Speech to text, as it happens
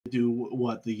do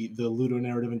what, the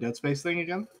ludonarrative and Dead Space thing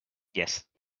again? Yes.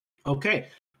 Okay.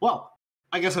 Well,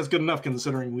 I guess that's good enough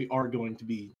considering we are going to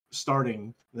be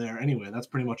starting there anyway. That's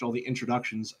pretty much all the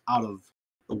introductions out of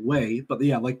the way. But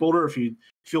yeah, like Boulder, if you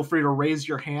feel free to raise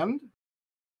your hand.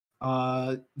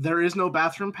 There is no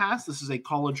bathroom pass. This is a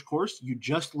college course. You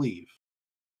just leave.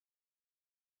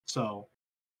 So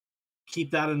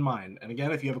keep that in mind. And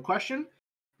again, if you have a question,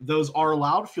 those are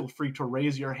allowed. Feel free to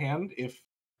raise your hand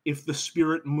if the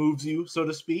spirit moves you, so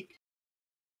to speak.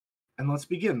 And let's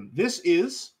begin. This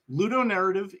is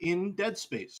Ludonarrative in Dead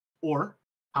Space, or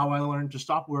How I Learned to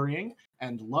Stop Worrying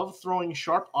and Love Throwing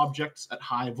Sharp Objects at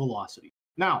High Velocity.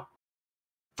 Now,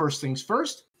 first things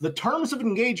first, the terms of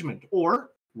engagement, or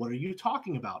what are you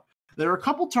talking about? There are a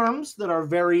couple terms that are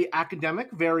very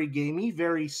academic, very gamey,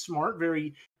 very smart,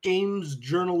 very games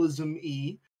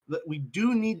journalism-y that we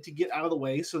do need to get out of the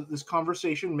way so that this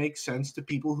conversation makes sense to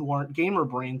people who aren't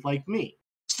gamer-brained like me.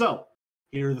 So,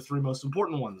 here are the three most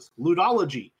important ones.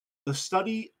 Ludology, the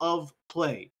study of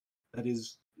play. That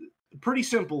is pretty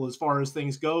simple as far as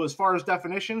things go. As far as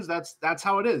definitions, that's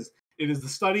how it is. It is the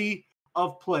study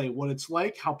of play, what it's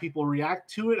like, how people react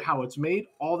to it, how it's made,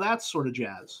 all that sort of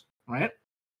jazz, right?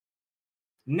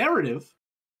 Narrative,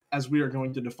 as we are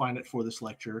going to define it for this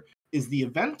lecture, is the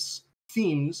events,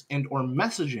 themes, and or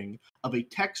messaging of a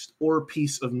text or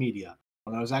piece of media.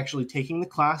 When I was actually taking the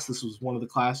class, this was one of the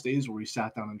class days where we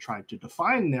sat down and tried to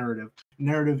define narrative.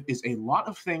 Narrative is a lot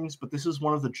of things, but this is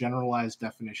one of the generalized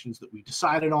definitions that we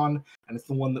decided on, and it's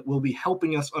the one that will be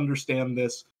helping us understand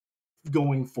this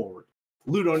going forward.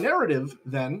 Ludonarrative,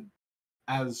 then,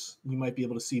 as you might be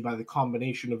able to see by the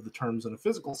combination of the terms in a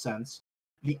physical sense,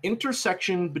 the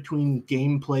intersection between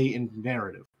gameplay and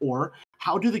narrative, or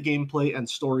how do the gameplay and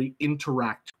story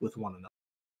interact with one another,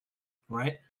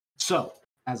 right? So,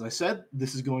 as I said,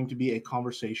 this is going to be a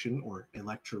conversation, or a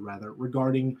lecture rather,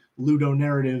 regarding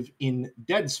ludonarrative in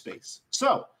Dead Space.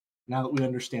 So, now that we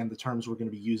understand the terms we're going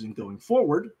to be using going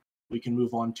forward, we can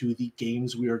move on to the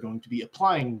games we are going to be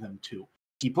applying them to.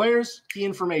 Key players, key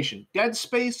information. Dead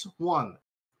Space 1.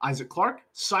 Isaac Clarke,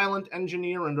 silent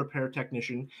engineer and repair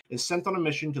technician, is sent on a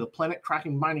mission to the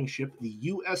planet-cracking mining ship, the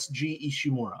USG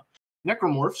Ishimura.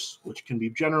 Necromorphs, which can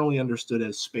be generally understood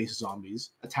as space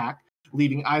zombies, attack,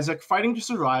 leaving Isaac fighting to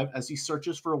survive as he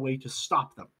searches for a way to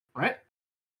stop them, right?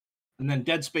 And then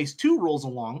Dead Space 2 rolls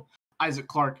along. Isaac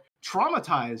Clarke,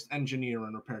 traumatized engineer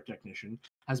and repair technician,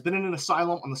 has been in an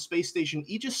asylum on the space station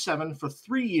Aegis 7 for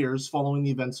 3 years following the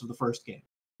events of the first game.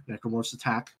 Necromorphs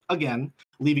attack again,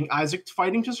 leaving Isaac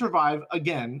fighting to survive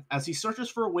again as he searches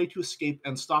for a way to escape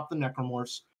and stop the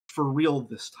Necromorphs for real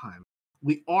this time.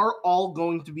 We are all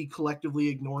going to be collectively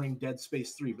ignoring Dead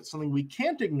Space 3, but something we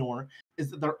can't ignore is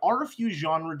that there are a few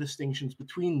genre distinctions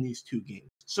between these two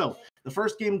games. So, the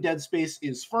first game, Dead Space,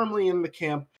 is firmly in the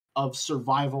camp of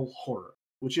survival horror,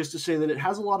 which is to say that it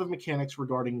has a lot of mechanics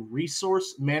regarding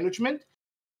resource management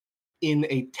in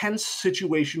a tense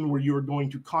situation where you are going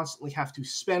to constantly have to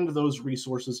spend those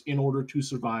resources in order to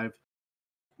survive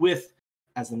with,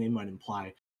 as the name might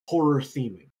imply, horror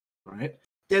theming, right?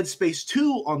 Dead Space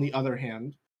 2, on the other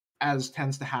hand, as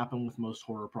tends to happen with most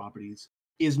horror properties,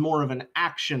 is more of an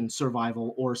action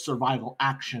survival or survival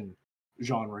action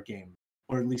genre game,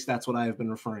 or at least that's what I have been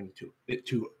referring to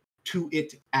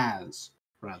it as,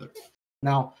 rather.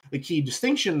 Now, the key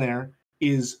distinction there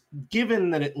is,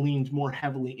 given that it leaned more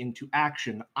heavily into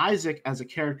action, Isaac as a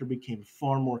character became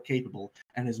far more capable,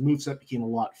 and his moveset became a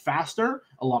lot faster,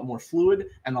 a lot more fluid,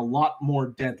 and a lot more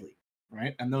deadly,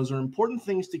 right? And those are important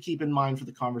things to keep in mind for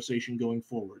the conversation going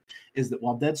forward, is that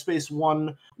while Dead Space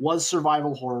 1 was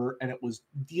survival horror, and it was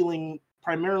dealing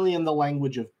primarily in the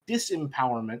language of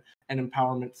disempowerment and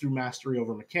empowerment through mastery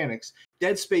over mechanics,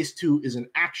 Dead Space 2 is an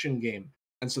action game.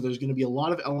 And so there's going to be a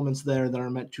lot of elements there that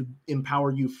are meant to empower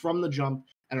you from the jump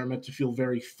and are meant to feel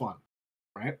very fun,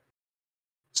 right?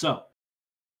 So,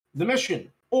 the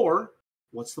mission, or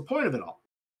what's the point of it all?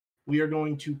 We are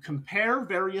going to compare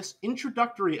various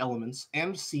introductory elements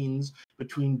and scenes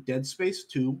between Dead Space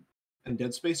 2 and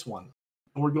Dead Space 1.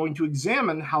 And we're going to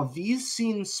examine how these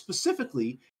scenes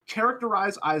specifically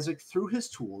characterize Isaac through his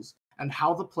tools and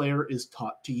how the player is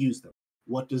taught to use them.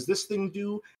 What does this thing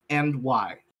do and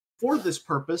why? For this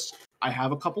purpose, I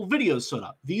have a couple videos set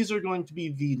up. These are going to be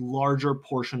the larger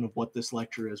portion of what this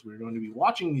lecture is. We're going to be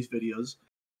watching these videos,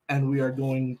 and we are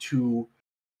going to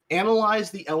analyze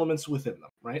the elements within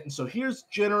them, right? And so here's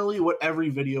generally what every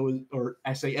video is, or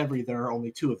I say every, there are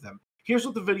only 2 of them. Here's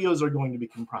what the videos are going to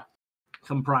be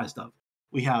comprised of.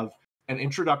 We have an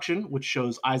introduction, which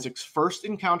shows Isaac's first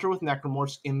encounter with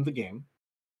Necromorphs in the game.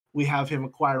 We have him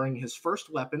acquiring his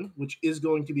first weapon, which is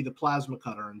going to be the plasma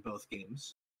cutter in both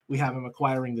games. We have him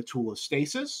acquiring the tool of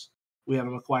stasis. We have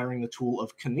him acquiring the tool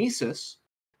of kinesis.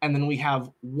 And then we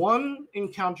have one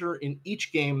encounter in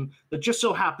each game that just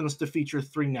so happens to feature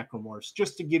 3 necromorphs,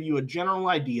 just to give you a general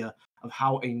idea of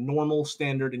how a normal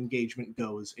standard engagement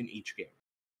goes in each game.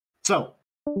 So,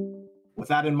 with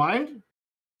that in mind,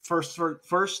 first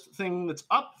thing that's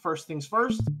up, first things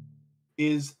first,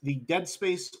 is the Dead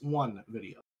Space 1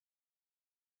 video.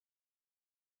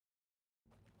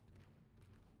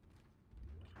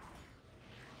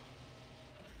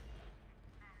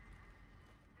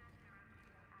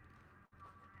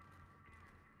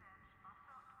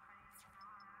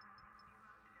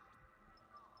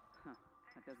 Huh,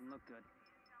 that doesn't look good.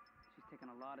 She's taking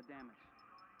a lot of damage.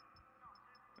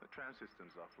 The tram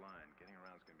system's offline. Getting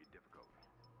around is going to be difficult.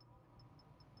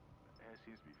 The air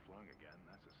seems to be flowing again.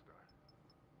 That's a start.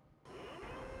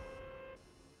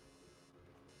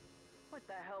 What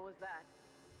the hell was that?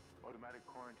 Automatic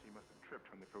quarantine must have tripped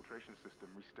when the filtration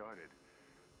system restarted.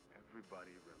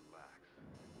 Everybody relax.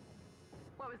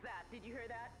 What was that? Did you hear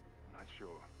that? Not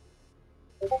sure.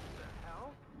 What the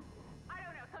hell? I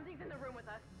don't know. Something's in the room with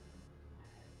us.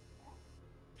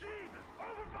 Jesus!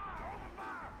 Open fire! Open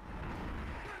fire!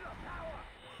 Get the power!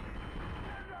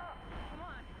 Get up! Come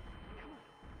on.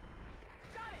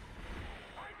 Got it!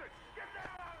 Isaac! Get the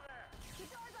hell out of there! The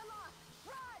doors are locked!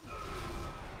 Run!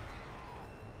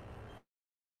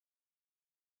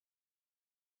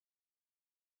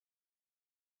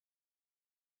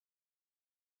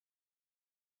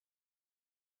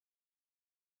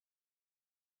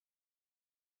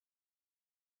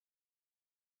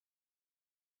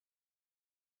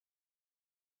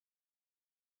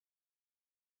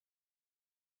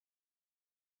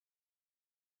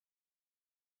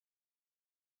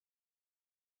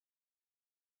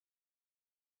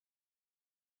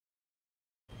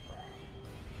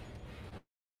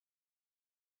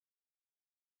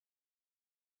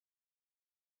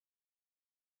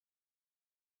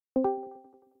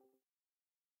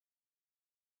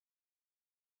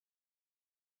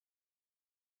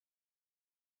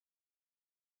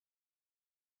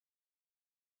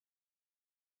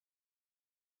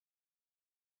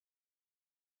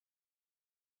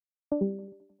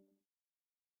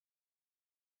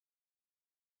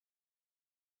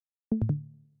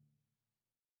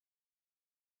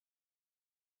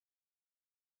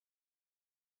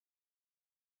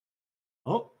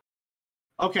 Oh,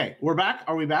 okay, we're back.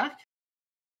 Are we back?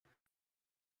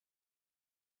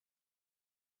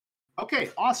 Okay,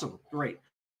 awesome, great.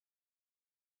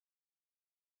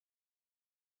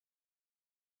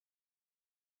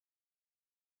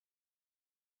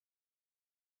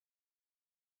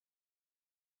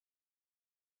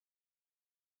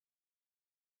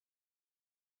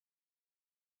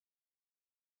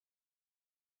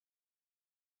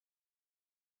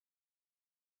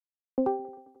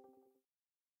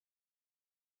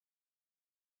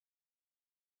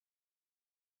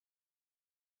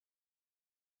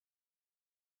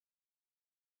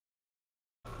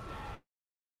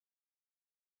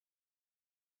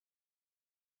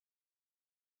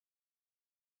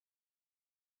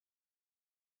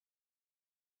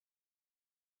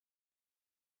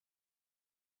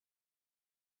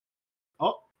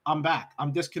 Oh, I'm back.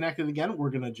 I'm disconnected again. We're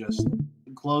gonna just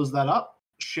close that up.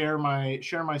 Share my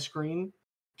screen.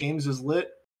 Games is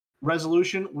lit.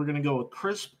 Resolution. We're gonna go with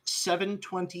crisp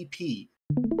 720p,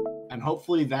 and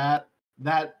hopefully that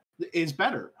is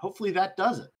better. Hopefully that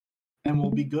does it, and we'll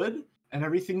be good, and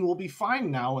everything will be fine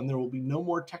now, and there will be no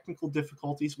more technical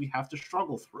difficulties we have to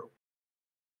struggle through.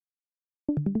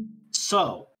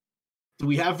 So, do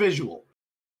we have visual?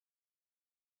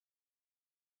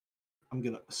 I'm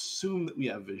going to assume that we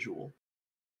have visual.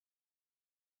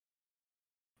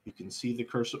 You can see the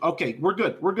cursor. Okay, we're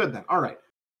good. We're good then. All right.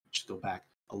 Just go back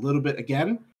a little bit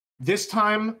again. This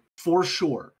time, for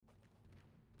sure.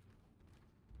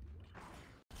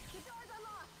 The doors are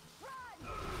locked! Run!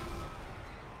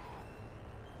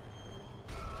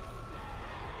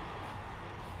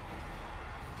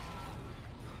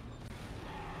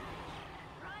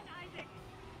 Run, Isaac!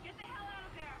 Get the hell out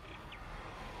of there!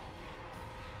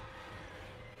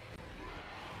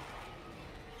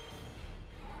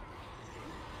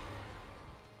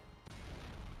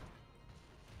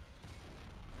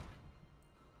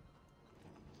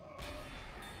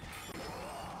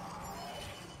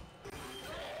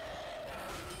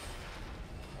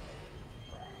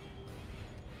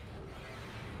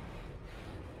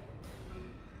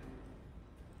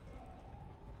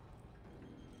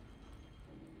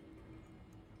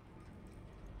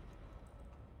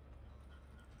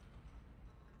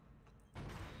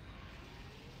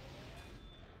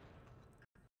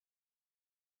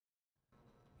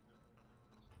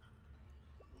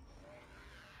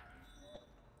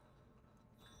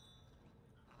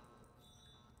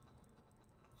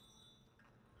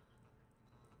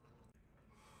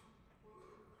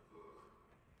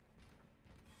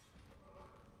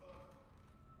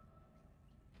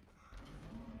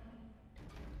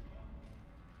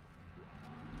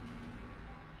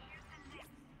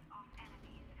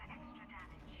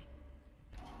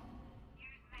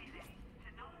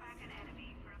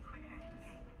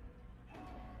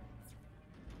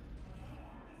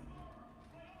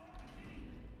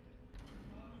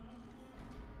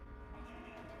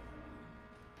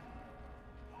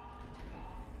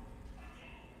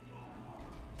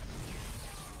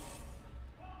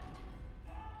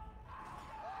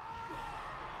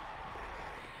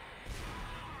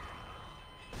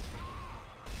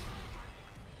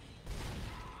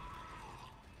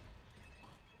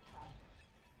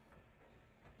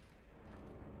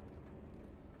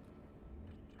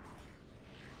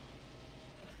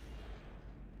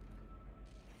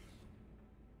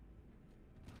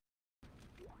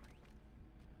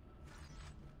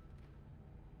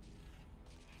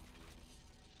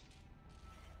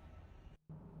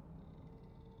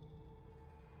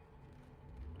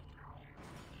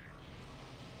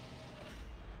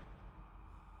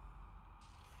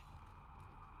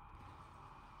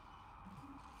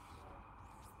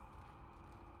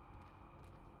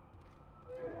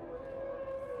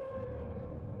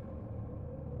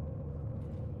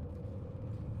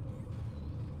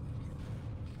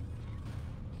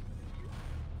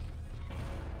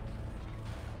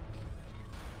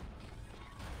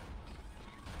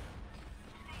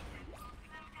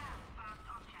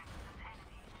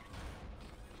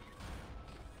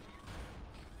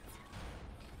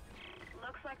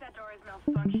 power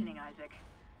is malfunctioning, Isaac.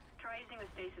 Try using the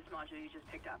stasis module you just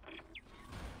picked up.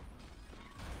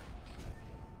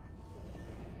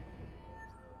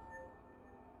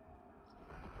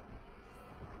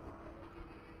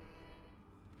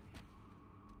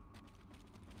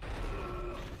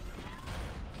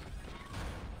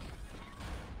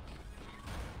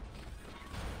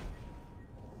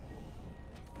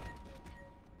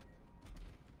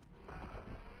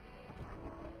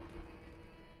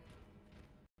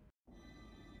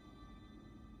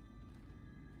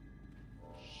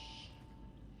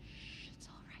 It's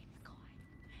all right, McCoy.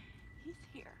 He's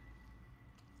here.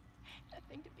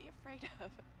 Nothing to be afraid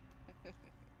of. I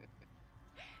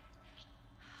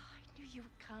knew you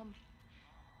would come.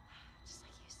 Just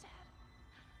like you said.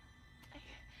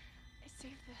 I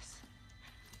saved this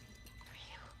for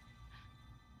you.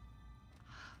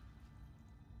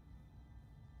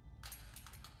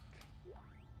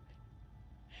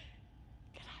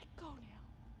 Can I go now?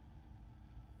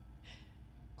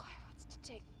 Claire wants to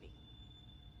take me.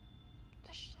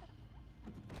 Just shut up.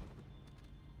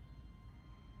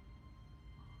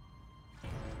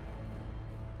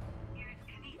 Use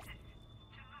kinesis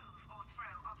to move or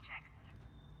throw objects.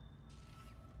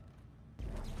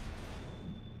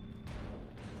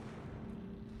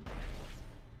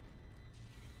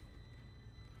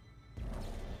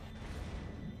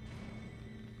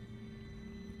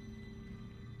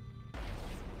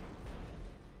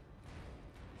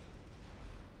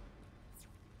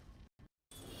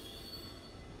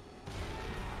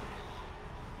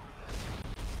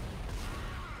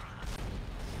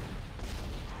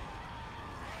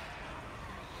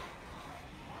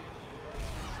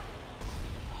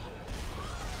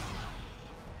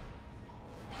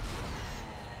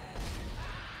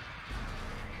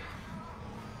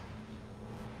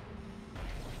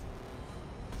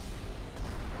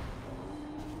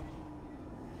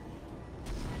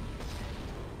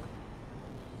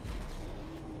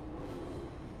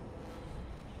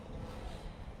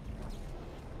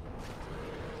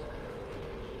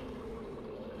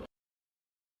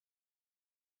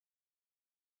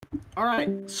 All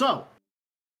right, so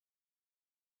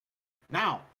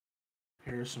now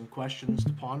here's some questions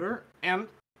to ponder, and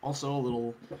also a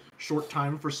little short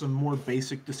time for some more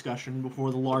basic discussion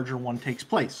before the larger one takes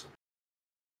place.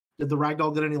 Did the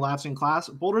ragdoll get any laughs in class?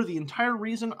 Boulder, the entire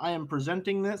reason I am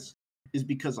presenting this is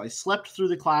because I slept through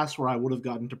the class where I would have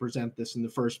gotten to present this in the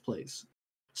first place.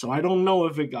 So I don't know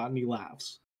if it got any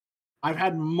laughs. I've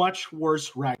had much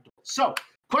worse ragdolls. So,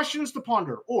 questions to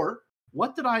ponder, or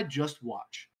what did I just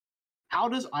watch? How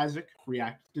does Isaac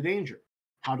react to danger?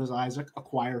 How does Isaac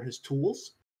acquire his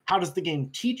tools? How does the game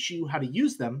teach you how to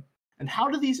use them? And how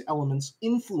do these elements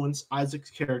influence Isaac's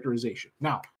characterization?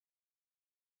 Now,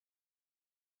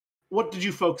 what did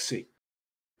you folks see?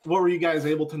 What were you guys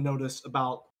able to notice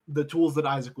about the tools that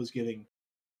Isaac was getting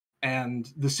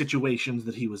and the situations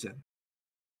that he was in?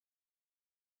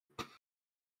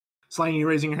 Slang, you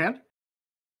raising your hand?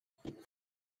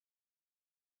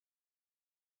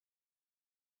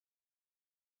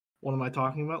 What am I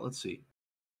talking about? Let's see.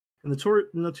 In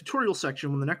the tutorial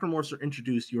section, when the necromorphs are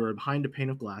introduced, you are behind a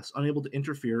pane of glass, unable to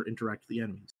interfere or interact with the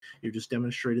enemies. You've just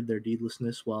demonstrated their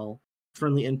deedlessness while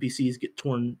friendly NPCs get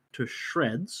torn to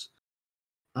shreds.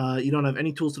 You don't have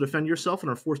any tools to defend yourself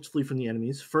and are forced to flee from the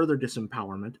enemies. Further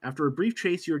disempowerment. After a brief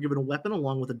chase, you are given a weapon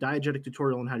along with a diegetic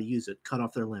tutorial on how to use it. Cut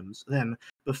off their limbs. Then,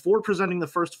 before presenting the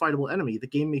first fightable enemy, the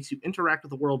game makes you interact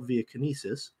with the world via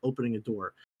kinesis, opening a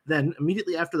door. Then,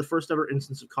 immediately after the first ever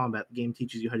instance of combat, the game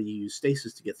teaches you how to use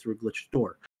stasis to get through a glitched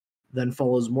door. Then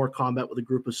follows more combat with a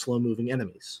group of slow-moving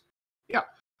enemies. Yeah,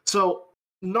 so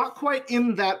not quite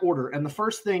in that order. And the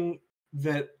first thing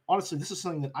that, honestly, this is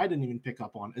something that I didn't even pick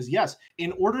up on, is yes,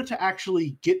 in order to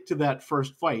actually get to that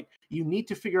first fight, you need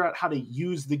to figure out how to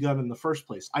use the gun in the first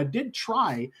place. I did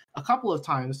try a couple of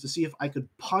times to see if I could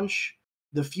punch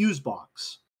the fuse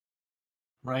box,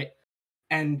 right?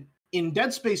 And in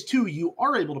Dead Space 2, you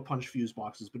are able to punch fuse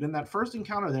boxes, but in that first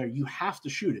encounter there, you have to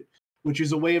shoot it, which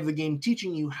is a way of the game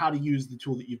teaching you how to use the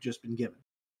tool that you've just been given.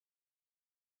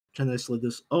 Can I slid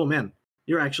this? Oh, man.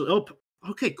 You're actually... Oh,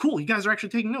 okay, cool. You guys are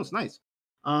actually taking notes. Nice.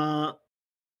 Isaac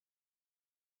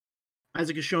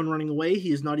is shown running away.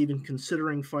 He is not even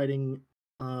considering fighting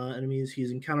enemies.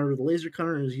 He's encountered with a laser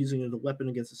cutter and is using it as a weapon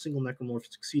against a single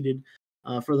necromorph. Succeeded.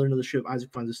 Further into the ship,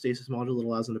 Isaac finds a stasis module that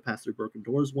allows him to pass through broken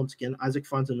doors. Once again, Isaac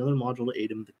finds another module to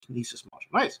aid him, the kinesis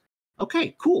module. Nice.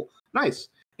 Okay, cool. Nice.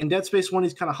 In Dead Space 1,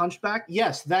 he's kind of hunchback.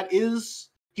 Yes, that is...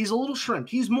 He's a little shrimp.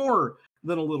 He's more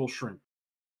than a little shrimp.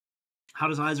 How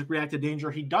does Isaac react to danger?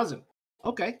 He doesn't.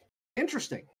 Okay,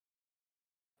 interesting.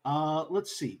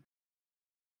 Let's see.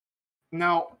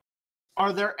 Now,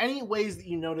 Are there any ways that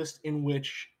you noticed in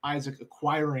which Isaac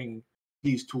acquiring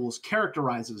these tools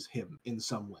characterizes him in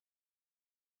some way?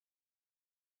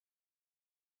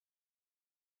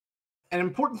 An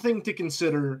important thing to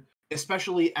consider,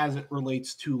 especially as it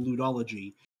relates to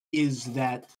ludology, is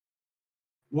that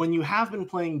when you have been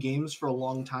playing games for a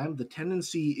long time, the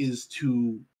tendency is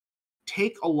to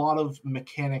take a lot of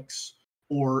mechanics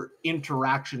or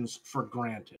interactions for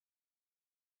granted,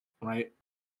 right?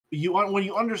 When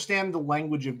you understand the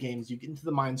language of games, you get into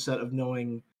the mindset of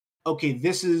knowing, okay,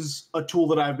 this is a tool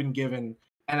that I've been given,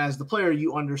 and as the player,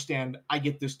 you understand, I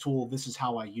get this tool, this is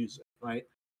how I use it, right?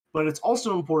 But it's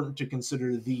also important to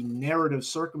consider the narrative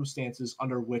circumstances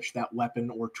under which that weapon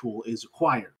or tool is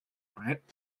acquired, right?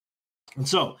 And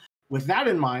so, with that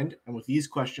in mind, and with these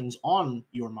questions on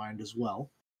your mind as well,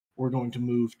 we're going to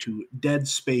move to Dead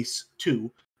Space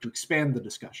 2 to expand the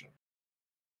discussion.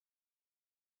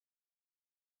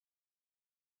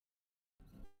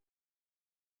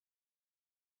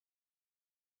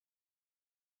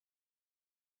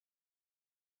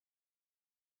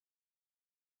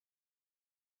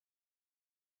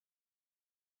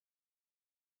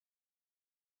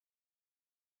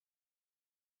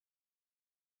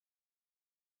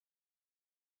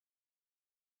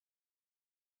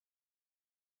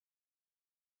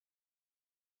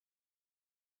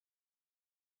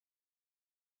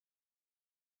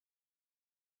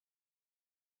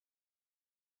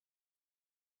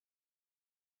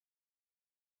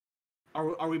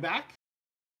 Are we back?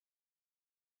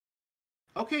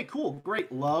 Okay, cool, great.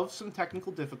 Love some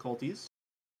technical difficulties.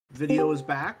 Video is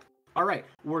back. All right,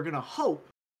 we're gonna hope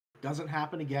it doesn't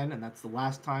happen again, and that's the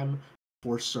last time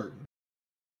for certain.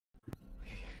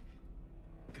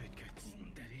 Good.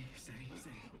 Steady.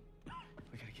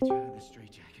 We gotta get you out of this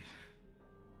straitjacket.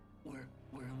 Where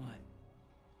am I?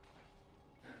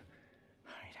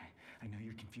 All right, I know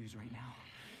you're confused right now.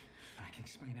 I can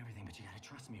explain everything, but you gotta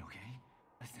trust me, okay?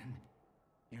 Listen,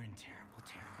 you're in terrible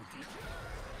danger.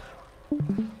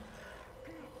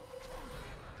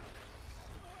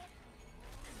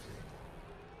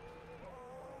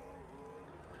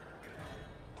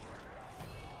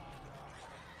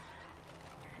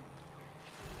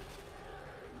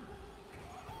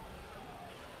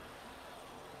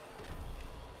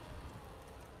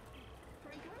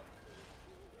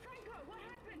 Franco, what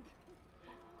happened?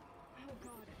 Oh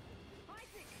God.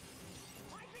 Isaac,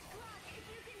 Clark, if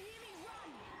you can hear me,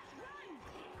 run!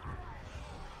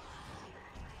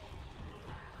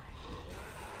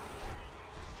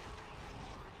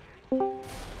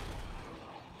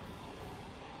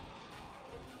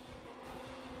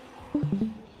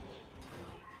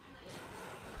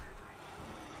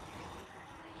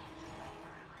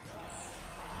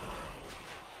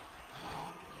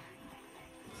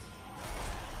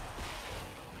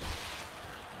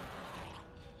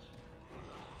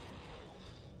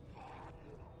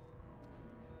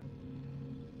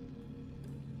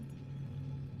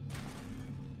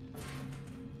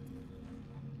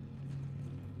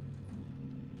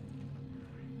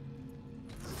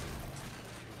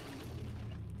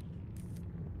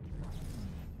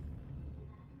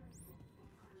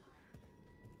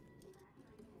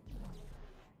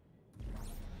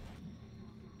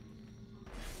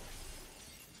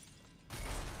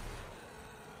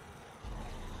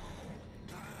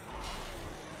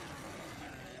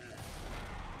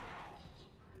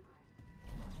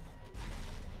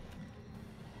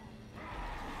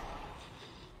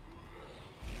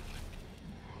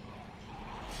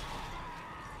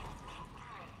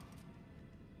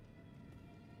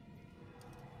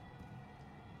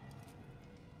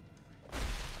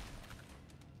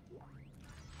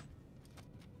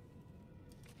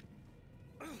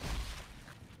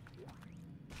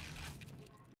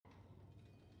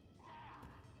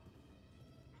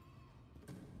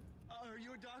 Are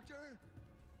you a doctor?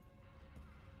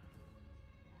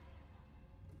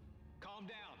 Calm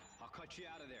down. I'll cut you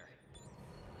out of there.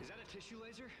 Is that a tissue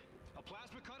laser? A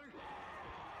plasma cutter?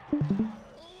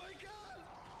 Oh my God!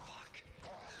 Fuck!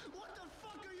 What the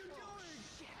fuck are you doing?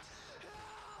 Shit!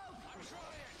 Help! I'm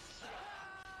trying!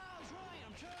 Help!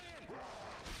 I'm trying!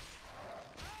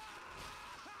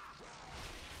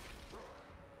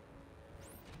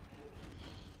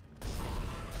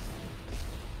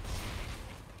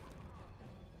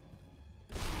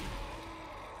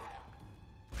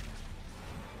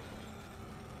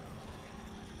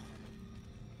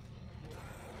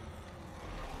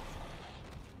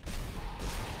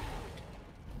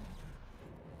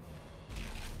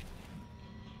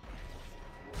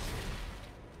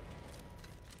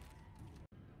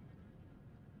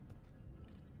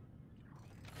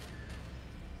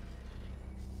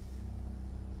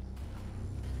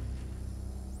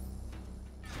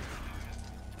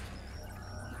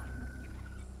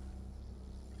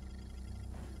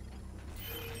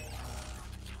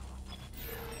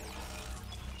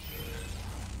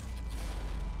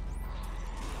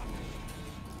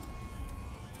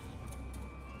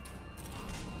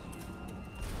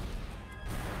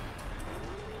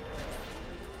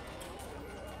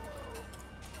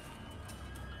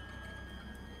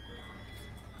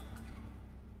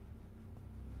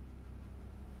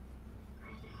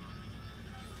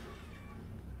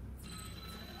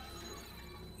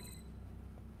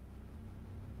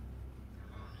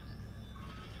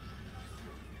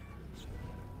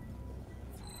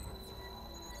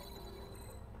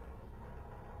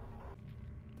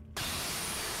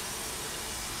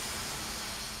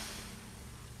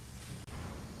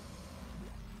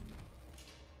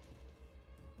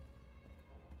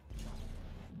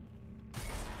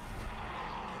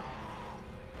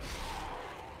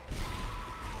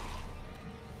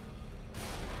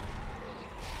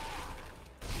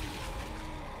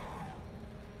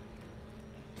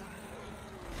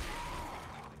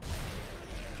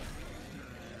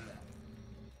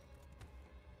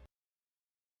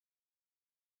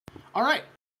 All right,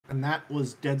 and that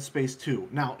was Dead Space 2.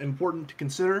 Now, important to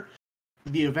consider,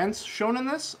 the events shown in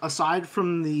this, aside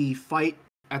from the fight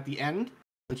at the end,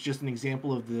 it's just an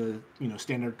example of the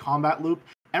standard combat loop.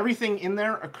 Everything in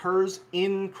there occurs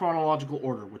in chronological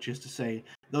order, which is to say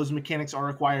those mechanics are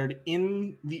acquired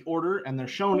in the order, and they're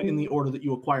shown in the order that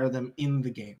you acquire them in the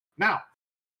game. Now,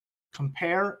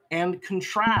 compare and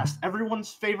contrast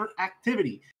everyone's favorite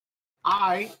activity.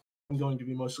 I am going to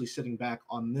be mostly sitting back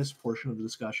on this portion of the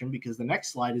discussion because the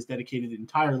next slide is dedicated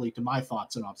entirely to my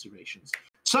thoughts and observations.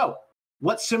 So,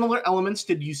 what similar elements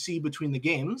did you see between the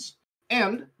games,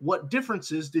 and what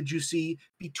differences did you see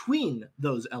between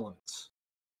those elements?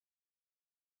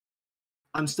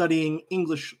 I'm studying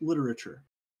English literature.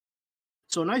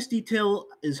 So a nice detail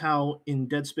is how in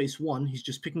Dead Space 1, he's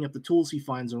just picking up the tools he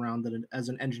finds around that as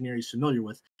an engineer he's familiar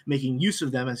with, making use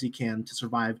of them as he can to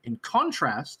survive, in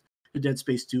contrast to Dead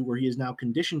Space 2, where he is now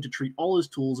conditioned to treat all his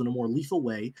tools in a more lethal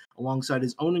way alongside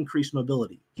his own increased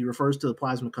mobility. He refers to the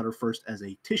plasma cutter first as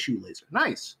a tissue laser.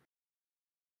 Nice!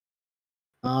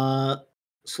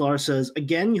 Slar says,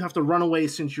 again, you have to run away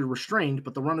since you're restrained,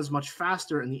 but the run is much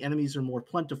faster and the enemies are more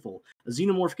plentiful. A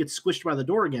xenomorph gets squished by the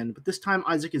door again, but this time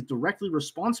Isaac is directly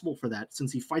responsible for that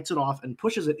since he fights it off and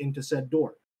pushes it into said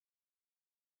door.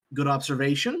 Good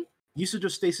observation. Usage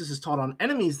of stasis is taught on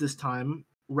enemies this time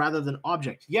rather than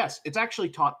objects. Yes, it's actually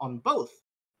taught on both,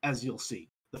 as you'll see.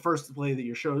 The first way that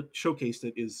you're showcased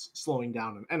it is slowing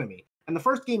down an enemy. And the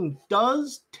first game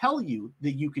does tell you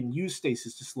that you can use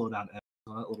stasis to slow down enemies.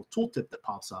 On that little tooltip that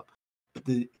pops up, but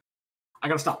I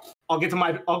gotta stop. I'll get to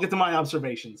my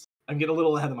observations. I'm getting a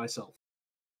little ahead of myself.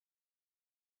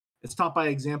 It's taught by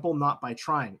example, not by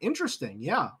trying. Interesting,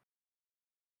 yeah.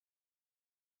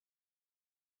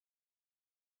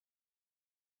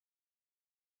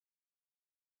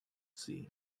 Let's see,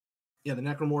 yeah, the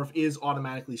necromorph is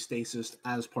automatically stasis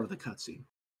as part of the cutscene.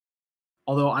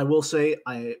 Although I will say,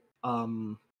 I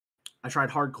tried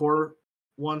hardcore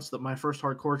once. That my first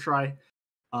hardcore try.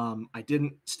 I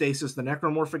didn't stasis the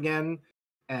necromorph again,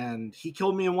 and he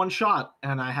killed me in one shot,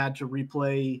 and I had to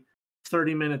replay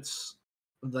 30 minutes,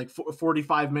 like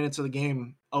 45 minutes of the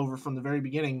game over from the very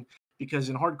beginning, because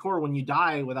in hardcore, when you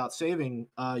die without saving,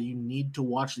 you need to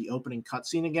watch the opening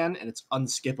cutscene again, and it's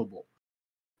unskippable.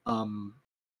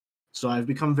 So I've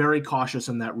become very cautious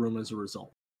in that room as a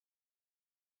result.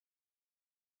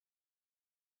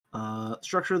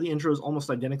 Structure of the intro is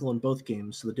almost identical in both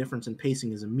games, so the difference in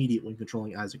pacing is immediate when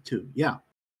controlling Isaac 2. Yeah.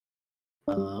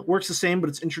 Works the same, but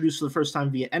it's introduced for the first time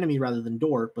via enemy rather than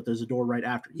door, but there's a door right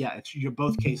after. Yeah,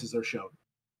 both cases are shown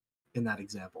in that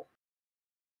example.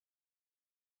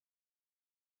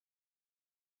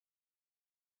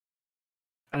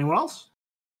 Anyone else?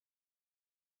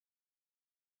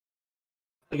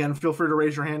 Again, feel free to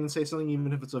raise your hand and say something,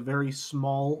 even if it's a very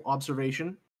small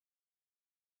observation.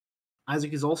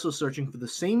 Isaac is also searching for the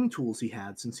same tools he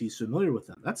had since he's familiar with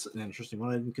them. That's an interesting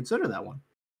one. I didn't consider that one.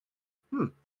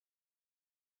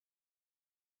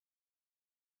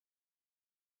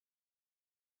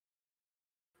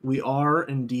 We are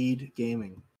indeed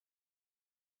gaming.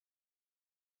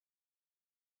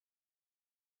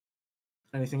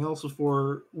 Anything else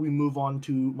before we move on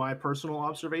to my personal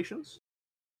observations?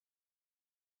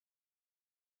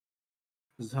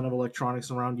 There's a ton of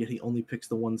electronics around, yet he only picks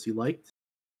the ones he liked.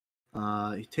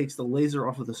 He takes the laser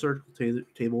off of the surgical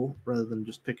table rather than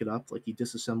just pick it up, like he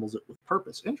disassembles it with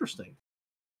purpose. Interesting.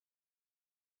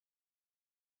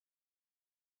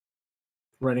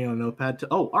 Writing on a notepad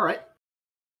oh, all right.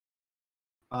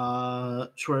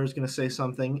 Schwer's going to say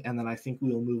something, and then I think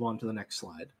we will move on to the next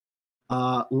slide.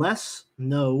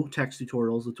 No text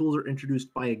tutorials. The tools are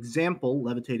introduced by example,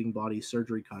 levitating body,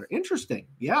 surgery cutter. Interesting.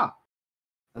 Yeah.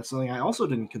 That's something I also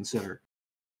didn't consider.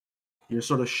 You're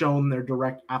sort of shown their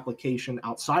direct application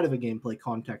outside of a gameplay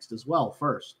context as well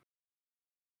first.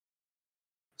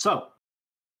 So,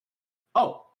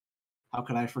 how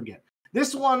could I forget?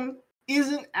 This one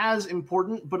isn't as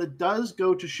important, but it does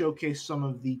go to showcase some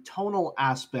of the tonal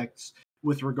aspects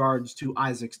with regards to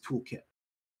Isaac's toolkit.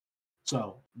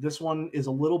 So, this one is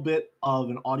a little bit of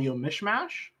an audio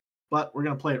mishmash, but we're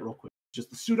going to play it real quick. Just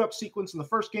the suit up sequence in the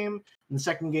first game and the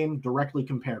second game directly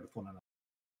compared with one another.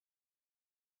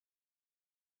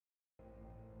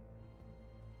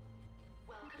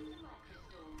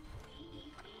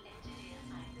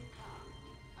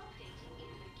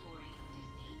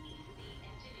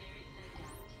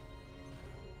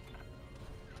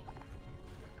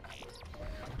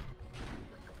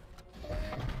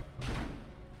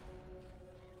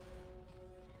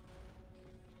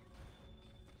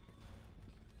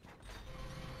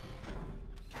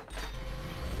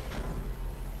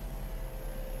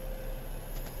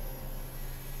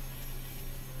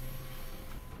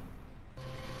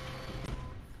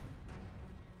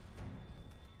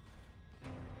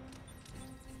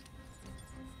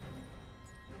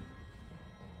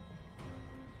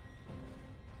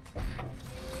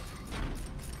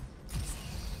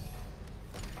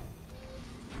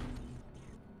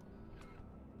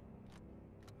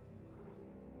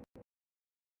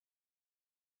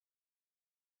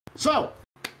 So,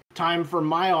 time for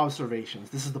my observations.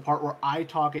 This is the part where I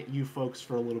talk at you folks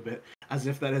for a little bit, as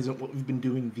if that isn't what we've been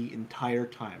doing the entire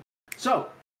time. So,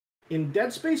 in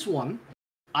Dead Space 1,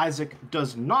 Isaac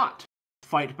does not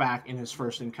fight back in his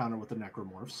first encounter with the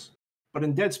Necromorphs. But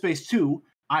in Dead Space 2,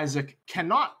 Isaac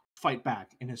cannot fight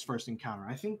back in his first encounter.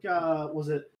 I think, was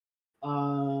it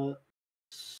Slar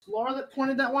that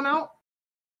pointed that one out?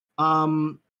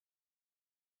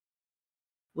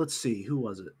 Let's see, who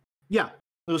was it? Yeah,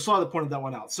 it was Slar that pointed that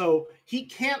one out. So he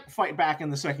can't fight back in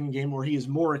the second game where he is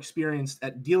more experienced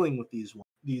at dealing with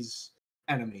these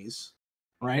enemies,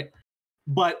 right?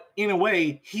 But in a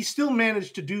way, he still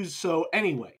managed to do so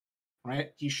anyway,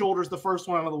 right? He shoulders the first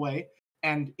one out of the way,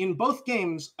 and in both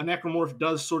games, a Necromorph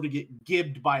does sort of get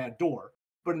gibbed by a door.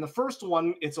 But in the first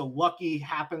one, it's a lucky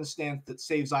happenstance that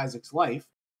saves Isaac's life.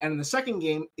 And in the second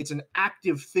game, it's an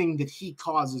active thing that he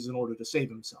causes in order to save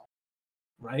himself,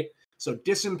 right? So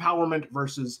disempowerment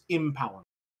versus empowerment.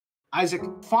 Isaac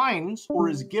finds or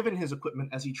is given his equipment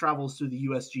as he travels through the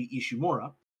USG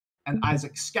Ishimura, and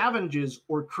Isaac scavenges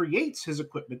or creates his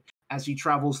equipment as he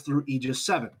travels through Aegis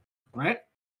 7, right?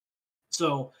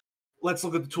 So let's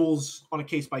look at the tools on a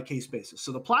case-by-case basis.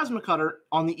 So the plasma cutter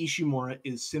on the Ishimura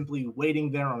is simply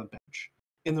waiting there on a bench.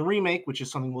 In the remake, which is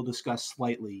something we'll discuss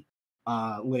slightly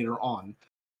later on,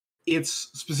 it's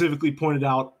specifically pointed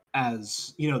out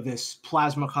as, you know, this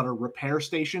plasma cutter repair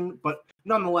station, but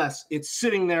nonetheless, it's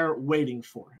sitting there waiting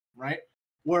for him, right?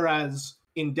 Whereas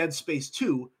in Dead Space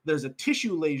 2, there's a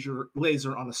tissue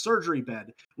laser on a surgery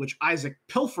bed, which Isaac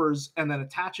pilfers and then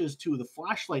attaches to the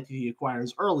flashlight that he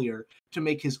acquires earlier to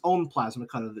make his own plasma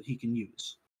cutter that he can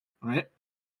use, right?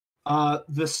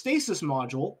 The stasis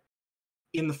module,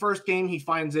 in the first game, he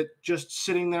finds it just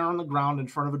sitting there on the ground in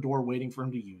front of a door waiting for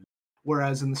him to use.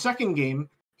 Whereas in the second game,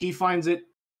 he finds it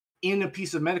in a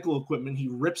piece of medical equipment. He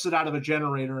rips it out of a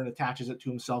generator and attaches it to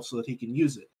himself so that he can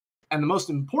use it. And the most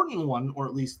important one, or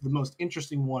at least the most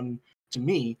interesting one to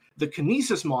me, the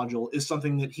kinesis module, is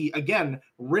something that he, again,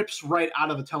 rips right out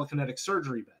of a telekinetic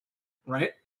surgery bed,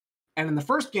 right? And in the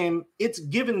first game, it's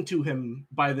given to him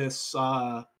by this,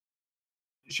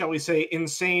 shall we say,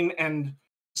 insane and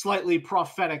slightly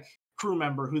prophetic crew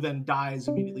member who then dies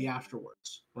immediately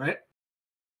afterwards, right?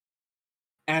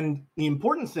 And the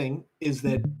important thing is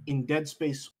that in Dead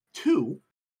Space 2,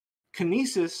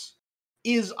 kinesis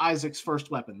is Isaac's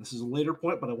first weapon. This is a later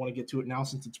point, but I want to get to it now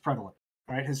since it's prevalent.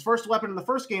 All right, his first weapon in the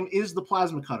first game is the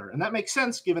plasma cutter, and that makes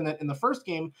sense given that in the first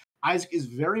game, Isaac is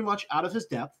very much out of his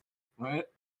depth, right?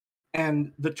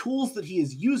 And the tools that he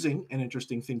is using, an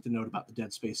interesting thing to note about the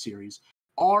Dead Space series,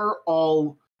 are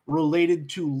all related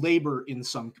to labor in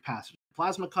some capacity.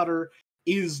 Plasma cutter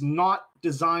is not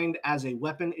designed as a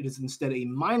weapon. It is instead a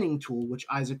mining tool, which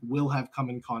Isaac will have come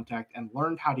in contact and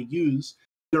learned how to use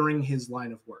during his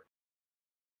line of work,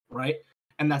 right?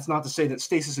 And that's not to say that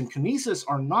stasis and kinesis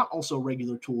are not also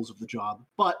regular tools of the job,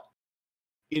 but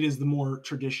it is the more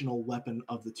traditional weapon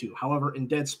of the two. However, in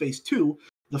Dead Space 2,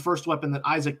 the first weapon that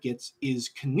Isaac gets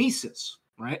is kinesis,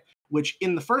 right? Which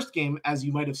in the first game, as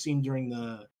you might have seen during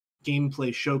the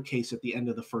gameplay showcase at the end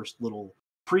of the first little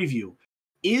preview,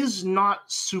 is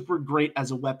not super great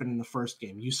as a weapon in the first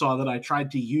game. You saw that I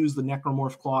tried to use the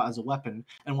Necromorph Claw as a weapon,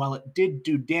 and while it did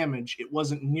do damage, it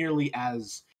wasn't nearly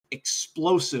as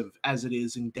explosive as it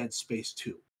is in Dead Space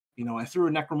 2. You know, I threw a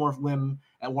Necromorph limb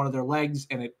at one of their legs,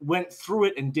 and it went through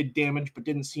it and did damage, but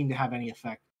didn't seem to have any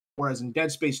effect. Whereas in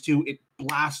Dead Space 2, it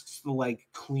blasts the leg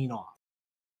clean off.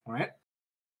 All right?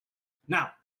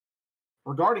 Now,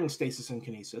 regarding stasis and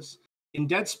kinesis, in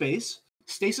Dead Space,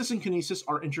 stasis and kinesis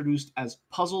are introduced as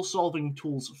puzzle-solving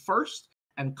tools first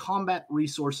and combat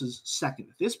resources second.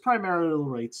 This primarily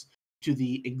relates to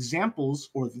the examples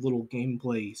or the little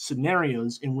gameplay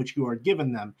scenarios in which you are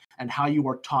given them and how you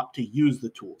are taught to use the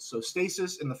tools. So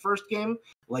stasis in the first game,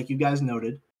 like you guys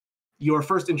noted, you are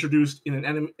first introduced in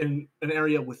an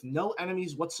area with no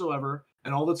enemies whatsoever,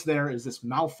 and all that's there is this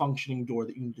malfunctioning door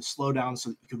that you need to slow down so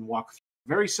that you can walk through.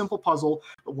 Very simple puzzle,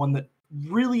 but one that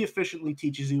really efficiently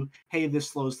teaches you, hey, this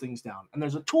slows things down. And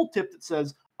there's a tooltip that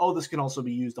says, oh, this can also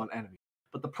be used on enemies.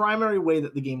 But the primary way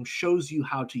that the game shows you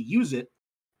how to use it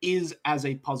is as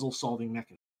a puzzle-solving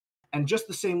mechanism. And just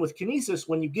the same with kinesis,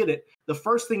 when you get it, the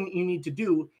first thing that you need to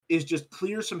do is just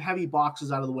clear some heavy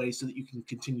boxes out of the way so that you can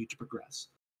continue to progress.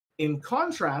 In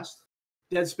contrast,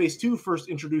 Dead Space 2 first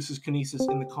introduces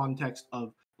kinesis in the context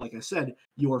of, like I said,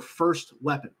 your first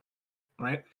weapon,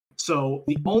 right? So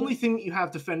the only thing that you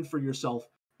have to fend for yourself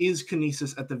is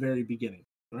kinesis at the very beginning.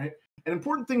 right? An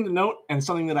important thing to note, and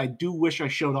something that I do wish I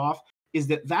showed off, is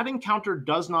that that encounter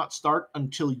does not start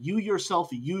until you yourself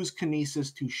use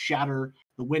kinesis to shatter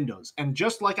the windows. And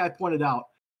just like I pointed out,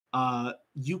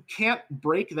 you can't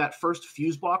break that first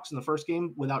fuse box in the first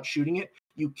game without shooting it.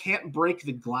 You can't break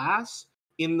the glass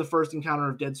in the first encounter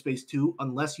of Dead Space 2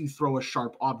 unless you throw a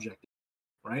sharp object,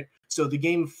 right? So the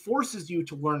game forces you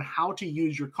to learn how to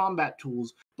use your combat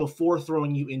tools before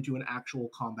throwing you into an actual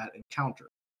combat encounter,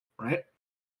 right?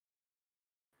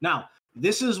 Now,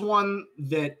 this is one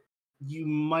that you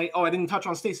might... Oh, I didn't touch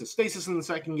on stasis. Stasis in the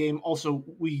second game, also,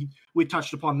 we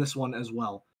touched upon this one as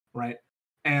well, right?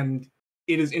 And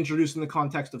it is introduced in the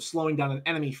context of slowing down an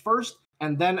enemy first,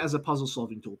 and then as a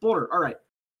puzzle-solving tool. Border, all right.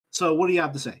 So what do you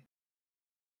have to say?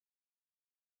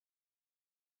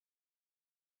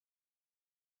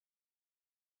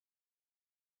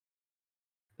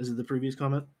 Is it the previous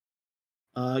comment?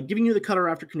 Giving you the cutter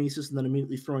after kinesis and then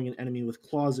immediately throwing an enemy with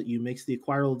claws at you makes the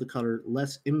acquiral of the cutter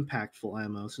less impactful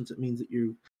ammo, since it means that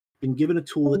you've been given a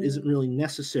tool that isn't really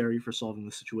necessary for solving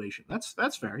the situation.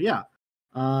 That's fair, yeah.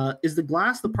 Is the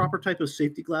glass the proper type of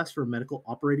safety glass for a medical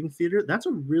operating theater? That's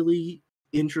a really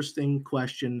interesting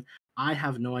question. I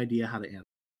have no idea how to answer.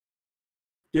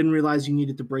 Didn't realize you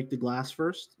needed to break the glass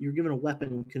first. You're given a weapon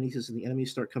and kinesis, and the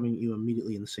enemies start coming at you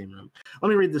immediately in the same room. Let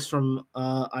me read this from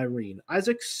Irene.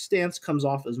 Isaac's stance comes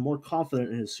off as more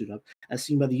confident in his suit-up, as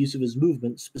seen by the use of his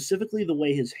movement, specifically the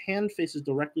way his hand faces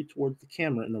directly towards the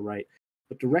camera in the right,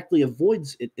 but directly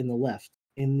avoids it in the left.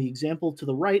 In the example to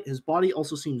the right, his body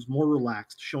also seems more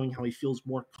relaxed, showing how he feels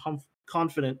more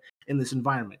confident in this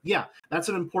environment. Yeah, that's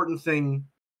an important thing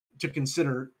to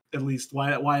consider, at least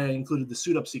why I included the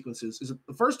suit up sequences, is that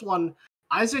the first one,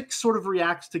 Isaac sort of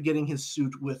reacts to getting his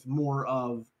suit with more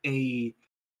of a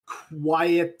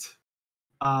quiet,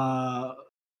 how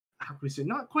can we say,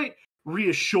 not quite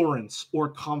reassurance or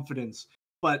confidence,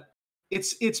 but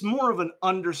it's more of an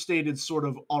understated sort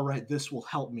of, all right, this will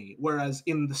help me. Whereas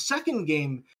in the second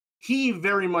game, he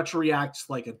very much reacts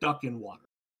like a duck in water,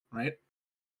 right?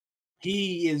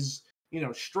 He is,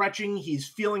 stretching, he's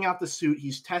feeling out the suit,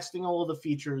 he's testing all of the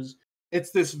features.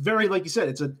 It's this very, like you said,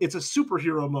 it's a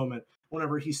superhero moment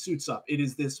whenever he suits up. It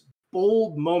is this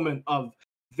bold moment of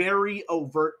very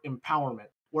overt empowerment.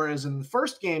 Whereas in the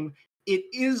first game, it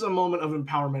is a moment of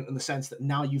empowerment in the sense that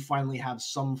now you finally have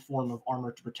some form of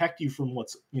armor to protect you from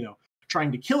what's,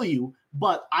 trying to kill you.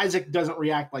 But Isaac doesn't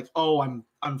react like, oh,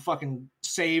 I'm fucking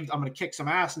saved, I'm gonna kick some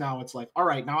ass now. It's like, all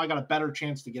right, now I got a better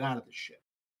chance to get out of this shit,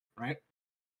 right?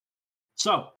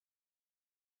 So,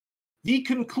 the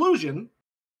conclusion,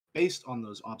 based on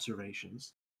those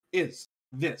observations, is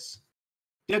this.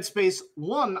 Dead Space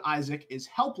 1 Isaac is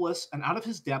helpless and out of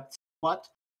his depth, but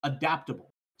adaptable.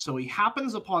 So he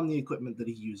happens upon the equipment that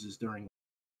he uses during.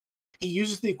 He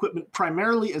uses the equipment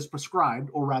primarily as prescribed,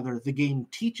 or rather, the game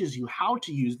teaches you how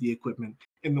to use the equipment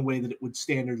in the way that it would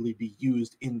standardly be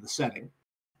used in the setting.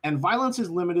 And violence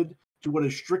is limited to what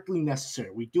is strictly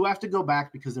necessary. We do have to go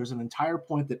back because there's an entire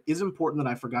point that is important that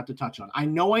I forgot to touch on. I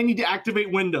know I need to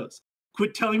activate Windows.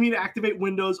 Quit telling me to activate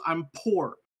Windows. I'm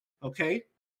poor, okay?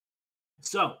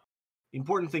 So, the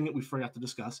important thing that we forgot to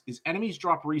discuss is enemies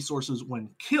drop resources when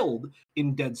killed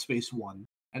in Dead Space 1,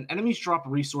 and enemies drop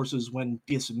resources when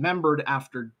dismembered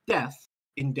after death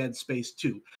in Dead Space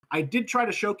 2. I did try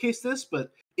to showcase this,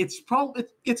 but it's going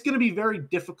to be very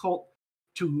difficult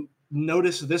to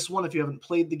notice this one if you haven't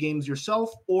played the games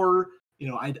yourself, or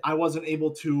I wasn't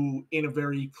able to, in a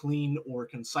very clean or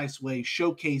concise way,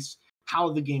 showcase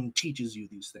how the game teaches you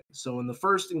these things. So in the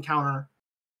first encounter,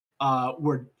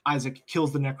 where Isaac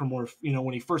kills the necromorph,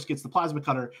 when he first gets the plasma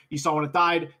cutter, you saw when it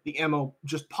died, the ammo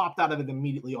just popped out of it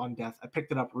immediately on death. I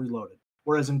picked it up, reloaded.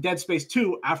 Whereas in Dead Space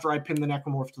 2, after I pinned the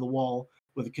necromorph to the wall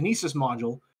with a kinesis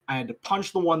module, I had to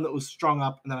punch the one that was strung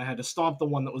up, and then I had to stomp the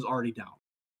one that was already down,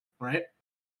 right?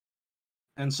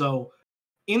 And so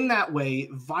in that way,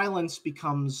 violence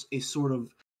becomes a sort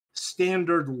of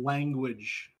standard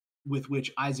language with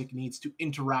which Isaac needs to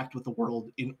interact with the world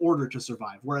in order to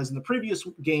survive. Whereas in the previous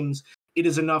games, it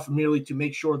is enough merely to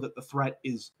make sure that the threat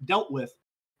is dealt with.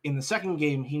 In the second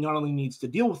game, he not only needs to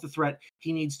deal with the threat,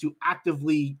 he needs to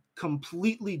actively,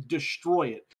 completely destroy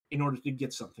it in order to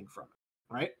get something from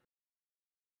it, right?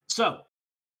 So,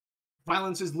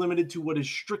 violence is limited to what is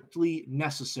strictly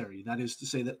necessary. That is to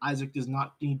say that Isaac does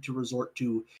not need to resort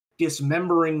to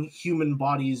dismembering human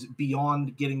bodies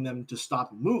beyond getting them to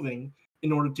stop moving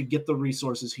in order to get the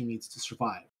resources he needs to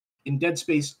survive. In Dead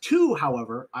Space 2,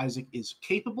 however, Isaac is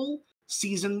capable,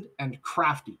 seasoned, and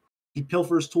crafty. He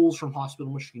pilfers tools from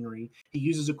hospital machinery. He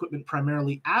uses equipment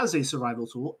primarily as a survival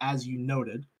tool, as you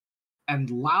noted. and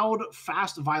loud,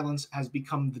 fast violence has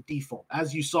become the default.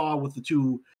 As you saw with the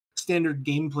two standard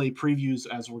gameplay previews,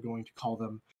 as we're going to call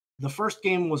them, the first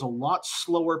game was a lot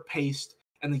slower paced,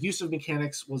 and the use of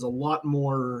mechanics was a lot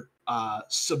more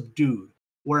subdued.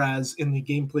 Whereas in the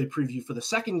gameplay preview for the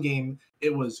second game,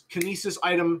 it was kinesis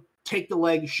item, take the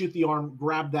leg, shoot the arm,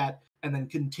 grab that, and then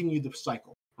continue the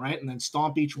cycle, right? And then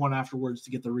stomp each one afterwards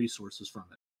to get the resources from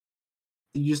it.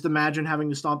 You just imagine having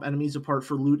to stomp enemies apart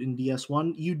for loot in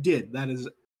DS1. You did. That is,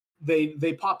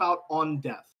 they pop out on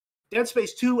death. Dead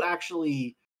Space 2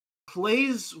 actually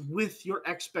plays with your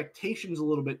expectations a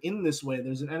little bit in this way.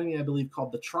 There's an enemy, I believe,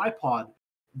 called the Tripod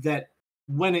that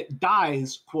when it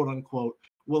dies, quote unquote,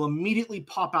 will immediately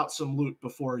pop out some loot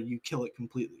before you kill it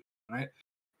completely, right?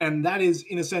 And that is,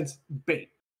 in a sense,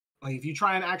 bait. Like, if you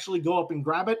try and actually go up and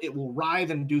grab it, it will writhe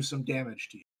and do some damage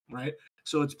to you, right?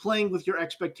 So it's playing with your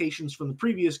expectations from the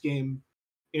previous game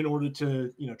in order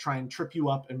to, try and trip you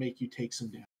up and make you take some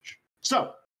damage.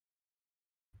 So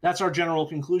that's our general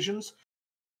conclusions.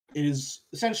 It is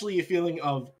essentially a feeling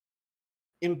of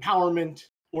empowerment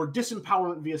or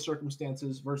disempowerment via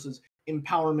circumstances versus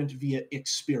empowerment via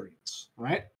experience,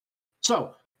 right?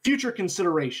 So, future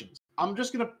considerations.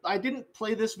 I didn't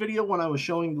play this video when I was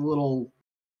showing the little,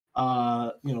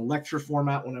 lecture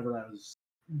format whenever I was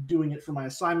doing it for my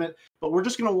assignment, but we're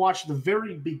just going to watch the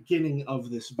very beginning of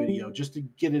this video just to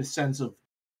get a sense of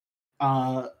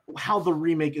how the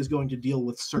remake is going to deal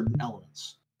with certain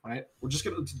elements, right? We're just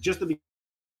going to, just the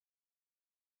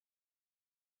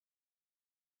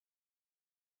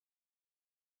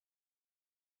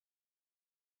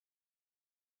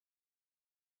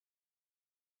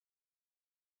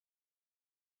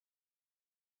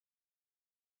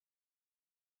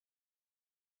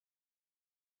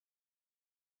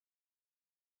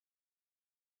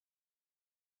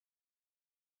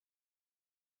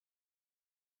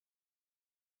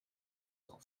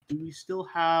Do we still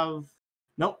have...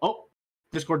 No. Oh,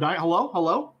 Discord dying.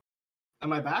 Hello?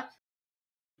 Am I back?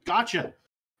 Gotcha.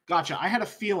 I had a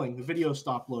feeling the video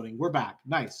stopped loading. We're back.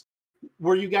 Nice.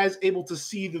 Were you guys able to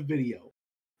see the video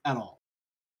at all?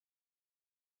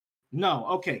 No.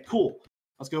 Okay, cool.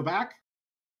 Let's go back.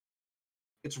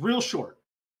 It's real short.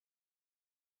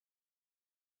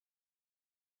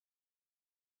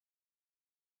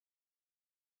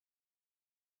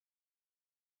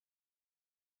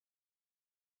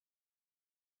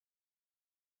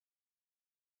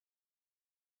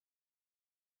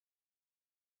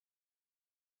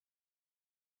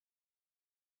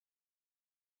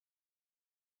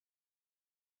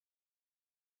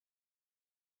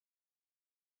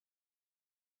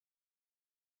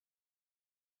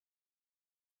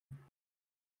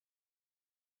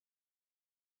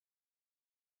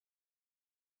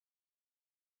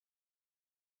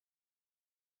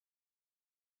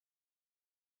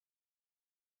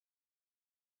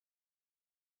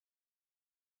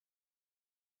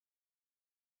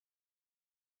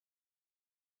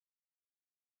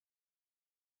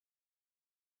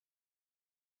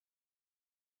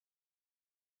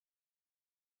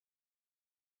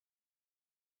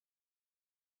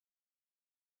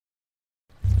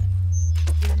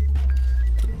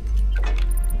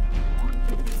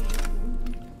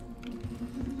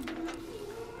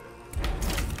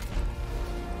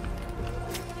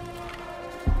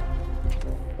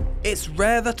 It's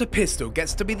rare that a pistol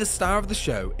gets to be the star of the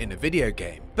show in a video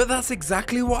game, but that's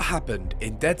exactly what happened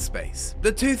in Dead Space.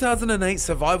 The 2008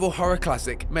 survival horror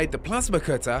classic made the plasma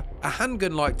cutter, a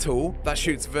handgun-like tool that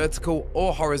shoots vertical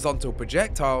or horizontal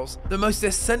projectiles, the most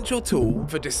essential tool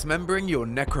for dismembering your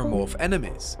necromorph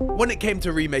enemies. When it came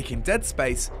to remaking Dead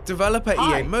Space, developer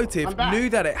EA Motive knew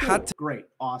that it had to— Great,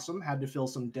 awesome, had to fill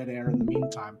some dead air in the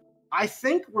meantime. I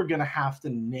think we're gonna have to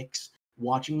nix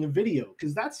watching the video,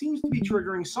 because that seems to be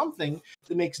triggering something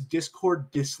that makes Discord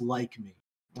dislike me.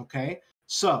 Okay,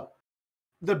 so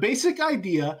the basic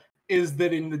idea is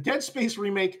that in the Dead Space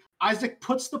remake, Isaac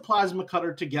puts the plasma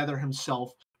cutter together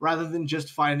himself rather than just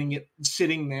finding it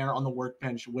sitting there on the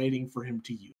workbench waiting for him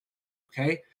to use.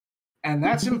 Okay, and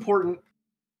that's important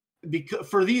because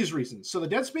for these reasons. So the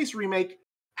Dead Space remake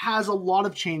has a lot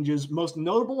of changes. Most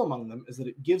notable among them is that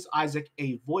it gives Isaac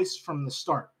a voice from the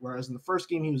start, whereas in the first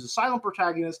game he was a silent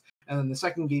protagonist, and then the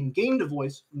second game gained a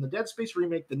voice. From the Dead Space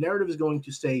remake, the narrative is going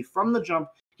to say from the jump,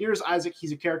 here's Isaac,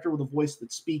 he's a character with a voice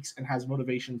that speaks and has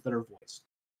motivations that are voiced,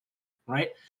 right?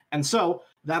 And so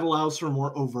that allows for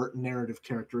more overt narrative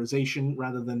characterization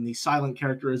rather than the silent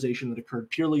characterization that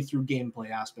occurred purely through gameplay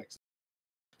aspects.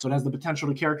 So it has the potential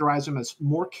to characterize him as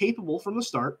more capable from the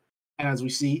start, And as we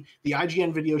see, the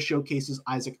IGN video showcases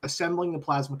Isaac assembling the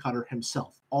plasma cutter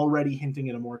himself, already hinting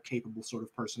at a more capable sort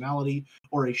of personality,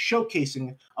 or a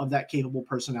showcasing of that capable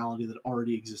personality that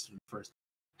already existed at first.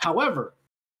 However,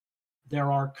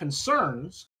 there are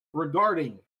concerns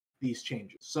regarding these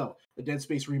changes. So the Dead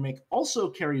Space remake also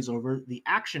carries over the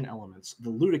action elements,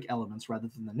 the ludic elements rather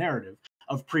than the narrative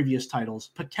of previous titles,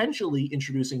 potentially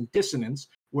introducing dissonance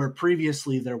where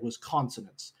previously there was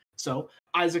consonance. So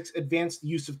Isaac's advanced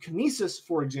use of kinesis,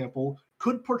 for example,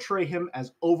 could portray him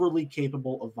as overly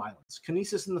capable of violence.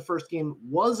 Kinesis in the first game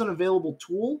was an available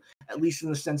tool, at least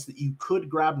in the sense that you could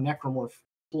grab necromorph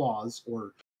claws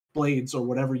or blades or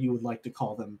whatever you would like to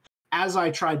call them, as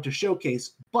I tried to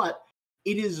showcase, but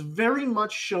it is very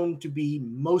much shown to be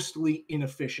mostly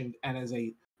inefficient and as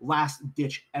a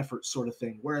last-ditch effort sort of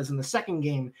thing, whereas in the second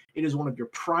game, it is one of your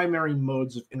primary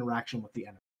modes of interaction with the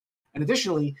enemy. And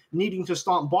additionally, needing to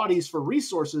stomp bodies for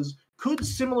resources could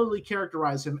similarly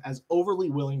characterize him as overly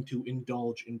willing to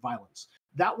indulge in violence.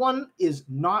 That one is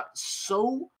not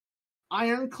so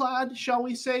ironclad, shall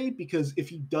we say, because if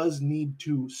he does need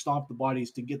to stomp the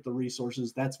bodies to get the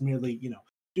resources, that's merely,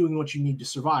 doing what you need to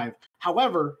survive.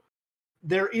 However,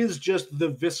 there is just the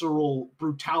visceral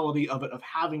brutality of it, of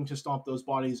having to stomp those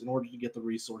bodies in order to get the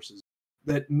resources,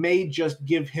 that may just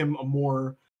give him a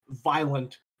more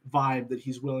violent vibe, that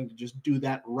he's willing to just do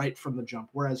that right from the jump,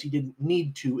 whereas he didn't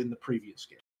need to in the previous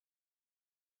game.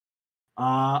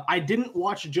 I didn't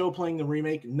watch Joe playing the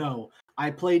remake. No, I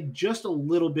played just a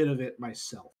little bit of it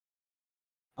myself.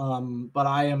 But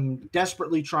I am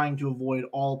desperately trying to avoid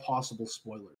all possible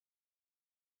spoilers.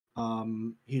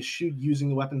 He eschewed using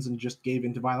the weapons and just gave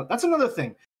into violence. That's another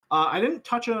thing. I didn't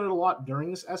touch on it a lot during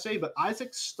this essay, but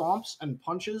Isaac's stomps and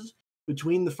punches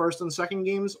between the first and second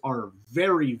games are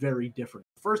very, very different.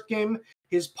 The first game,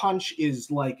 his punch is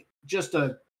like just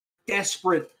a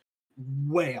desperate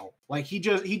wail. Like he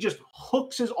just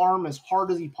hooks his arm as hard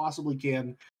as he possibly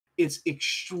can. It's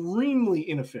extremely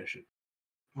inefficient,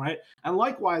 right? And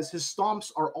likewise, his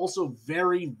stomps are also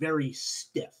very, very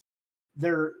stiff.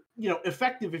 They're,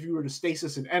 effective if you were to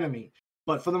stasis an enemy,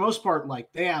 but for the most part, like,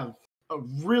 they have a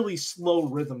really slow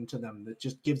rhythm to them that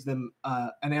just gives them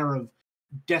an air of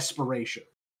desperation,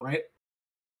 right?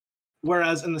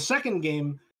 Whereas in the second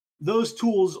game, those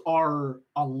tools are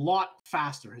a lot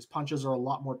faster. His punches are a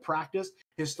lot more practiced.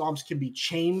 His stomps can be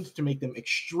chained to make them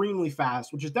extremely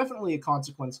fast, which is definitely a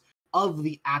consequence of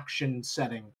the action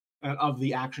setting and of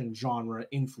the action genre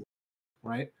influence,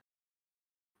 right?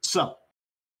 So,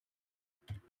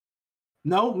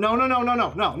 no,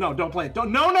 don't play it.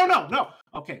 No.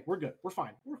 Okay, we're good. We're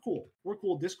fine. We're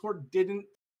cool. Discord didn't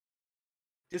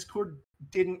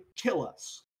kill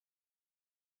us.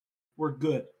 We're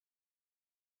good.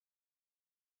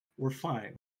 We're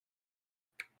fine.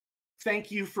 Thank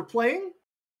you for playing.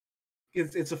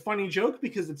 It's a funny joke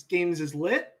because it's games is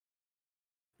lit.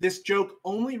 This joke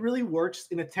only really works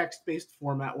in a text-based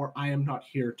format where I am not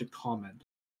here to comment.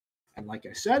 And like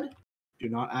I said, do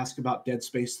not ask about Dead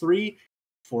Space 3.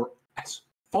 For as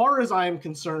far as I am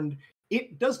concerned,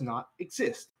 it does not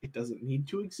exist. It doesn't need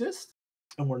to exist,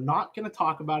 and we're not going to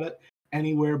talk about it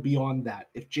anywhere beyond that.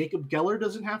 If Jacob Geller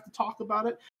doesn't have to talk about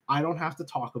it, I don't have to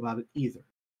talk about it either.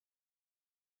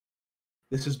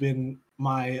 This has been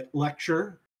my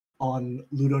lecture on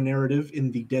ludonarrative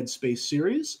in the Dead Space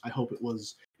series. I hope it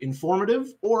was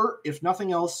informative, or if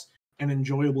nothing else, an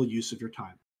enjoyable use of your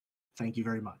time. Thank you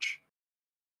very much.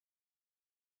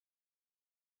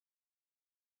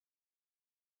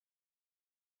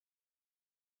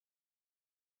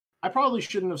 I probably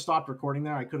shouldn't have stopped recording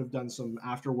there. I could have done some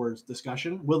afterwards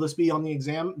discussion. Will this be on the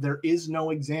exam? There is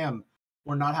no exam.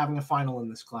 We're not having a final in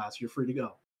this class. You're free to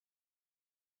go.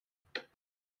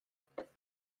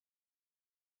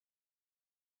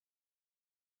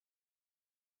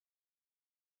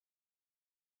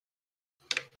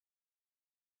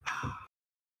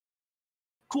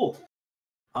 Cool.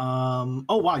 Oh,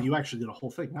 wow, you actually did a whole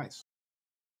thing. Nice.